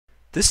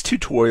This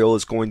tutorial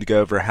is going to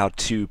go over how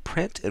to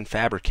print and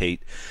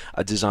fabricate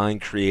a design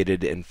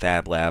created in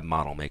FabLab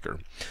ModelMaker.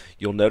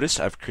 You'll notice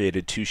I've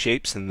created two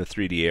shapes in the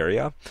 3D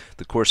area.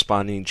 The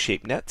corresponding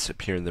shape nets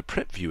appear in the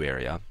print view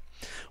area.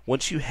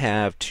 Once you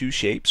have two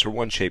shapes or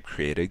one shape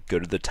created, go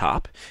to the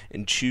top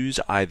and choose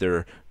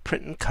either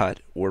print and cut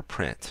or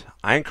print.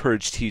 I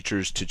encourage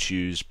teachers to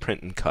choose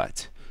print and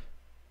cut.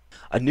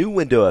 A new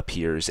window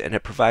appears and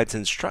it provides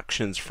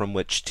instructions from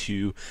which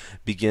to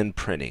begin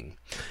printing.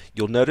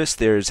 You'll notice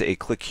there's a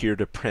click here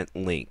to print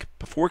link.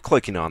 Before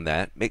clicking on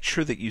that, make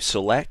sure that you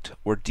select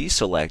or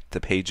deselect the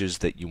pages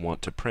that you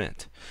want to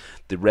print.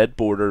 The red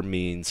border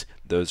means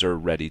those are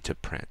ready to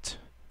print.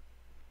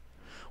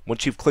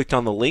 Once you've clicked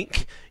on the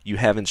link, you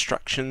have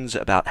instructions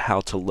about how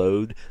to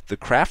load the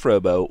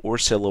CraftRobo or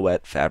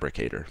Silhouette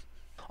Fabricator.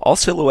 All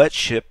silhouettes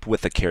ship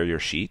with a carrier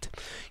sheet.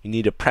 You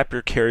need to prep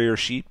your carrier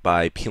sheet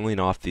by peeling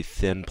off the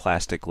thin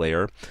plastic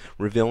layer,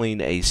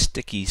 revealing a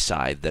sticky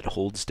side that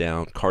holds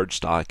down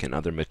cardstock and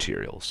other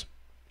materials.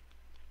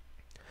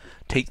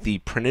 Take the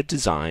printed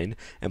design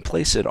and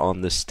place it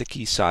on the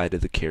sticky side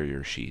of the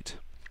carrier sheet.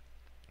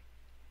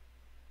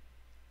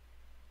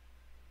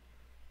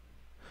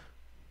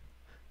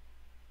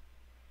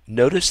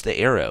 Notice the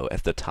arrow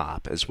at the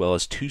top as well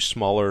as two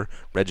smaller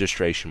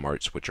registration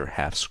marks which are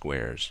half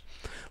squares.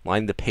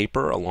 Line the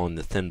paper along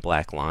the thin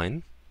black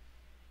line.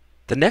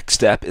 The next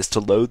step is to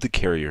load the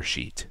carrier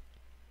sheet.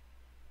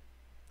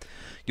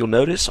 You'll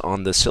notice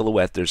on the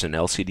silhouette there's an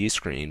LCD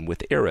screen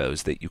with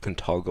arrows that you can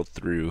toggle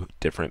through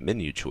different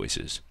menu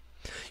choices.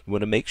 You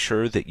want to make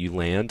sure that you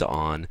land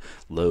on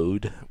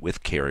Load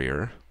with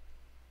Carrier.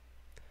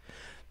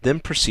 Then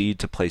proceed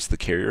to place the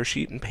carrier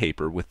sheet and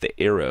paper with the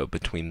arrow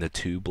between the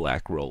two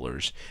black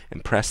rollers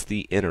and press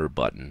the Enter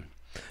button.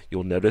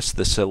 You'll notice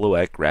the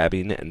silhouette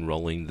grabbing and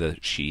rolling the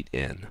sheet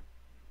in.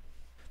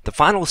 The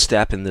final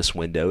step in this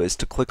window is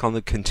to click on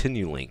the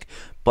Continue link,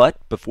 but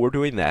before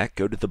doing that,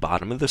 go to the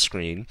bottom of the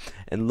screen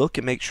and look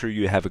and make sure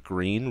you have a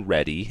green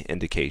Ready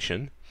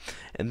indication,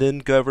 and then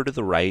go over to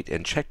the right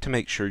and check to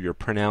make sure your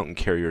printout and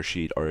carrier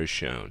sheet are as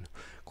shown.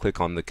 Click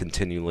on the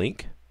Continue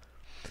link.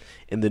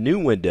 In the new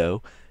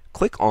window,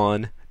 click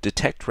on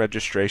Detect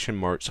Registration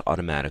Marks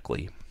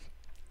Automatically.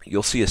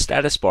 You'll see a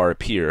status bar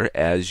appear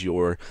as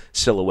your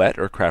Silhouette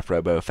or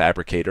CraftRobo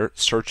Fabricator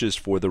searches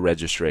for the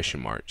registration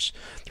marks.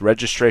 The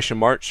registration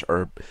marks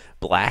are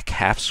black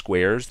half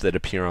squares that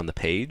appear on the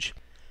page,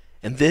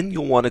 and then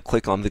you'll want to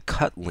click on the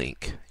Cut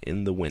link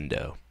in the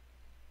window.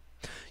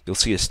 You'll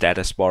see a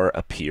status bar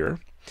appear,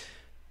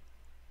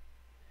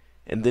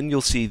 and then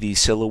you'll see the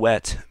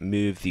Silhouette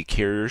move the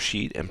carrier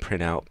sheet and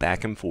printout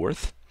back and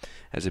forth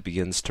as it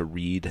begins to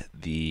read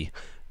the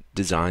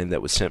design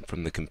that was sent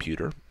from the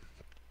computer.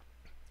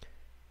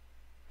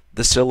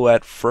 The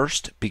Silhouette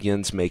first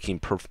begins making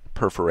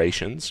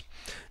perforations.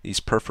 These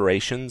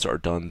perforations are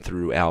done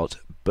throughout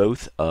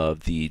both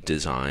of the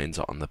designs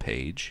on the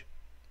page.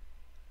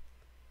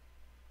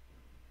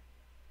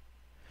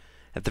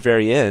 At the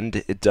very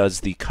end, it does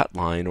the cut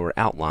line or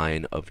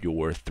outline of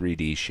your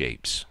 3D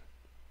shapes.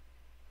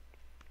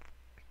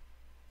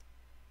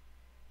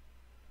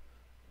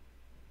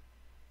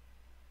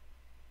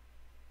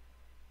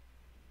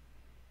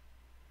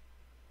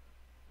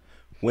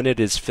 When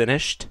it is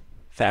finished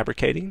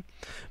fabricating,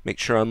 make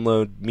sure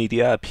Unload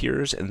Media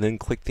appears and then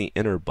click the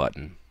Enter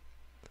button.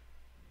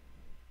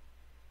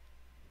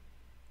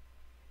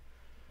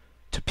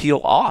 To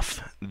peel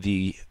off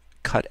the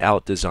cut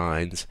out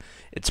designs,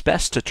 it's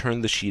best to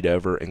turn the sheet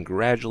over and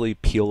gradually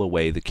peel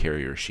away the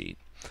carrier sheet.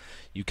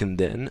 You can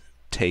then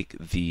take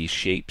the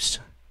shapes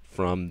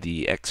from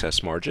the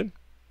excess margin.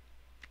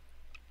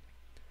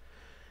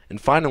 And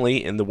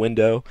finally, in the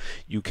window,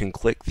 you can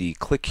click the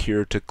Click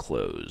Here to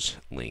Close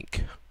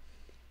link.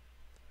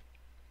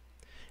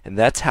 And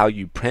that's how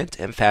you print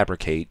and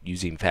fabricate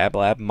using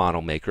FabLab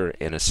ModelMaker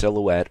and a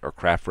Silhouette or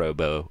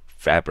CraftRobo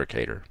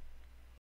Fabricator.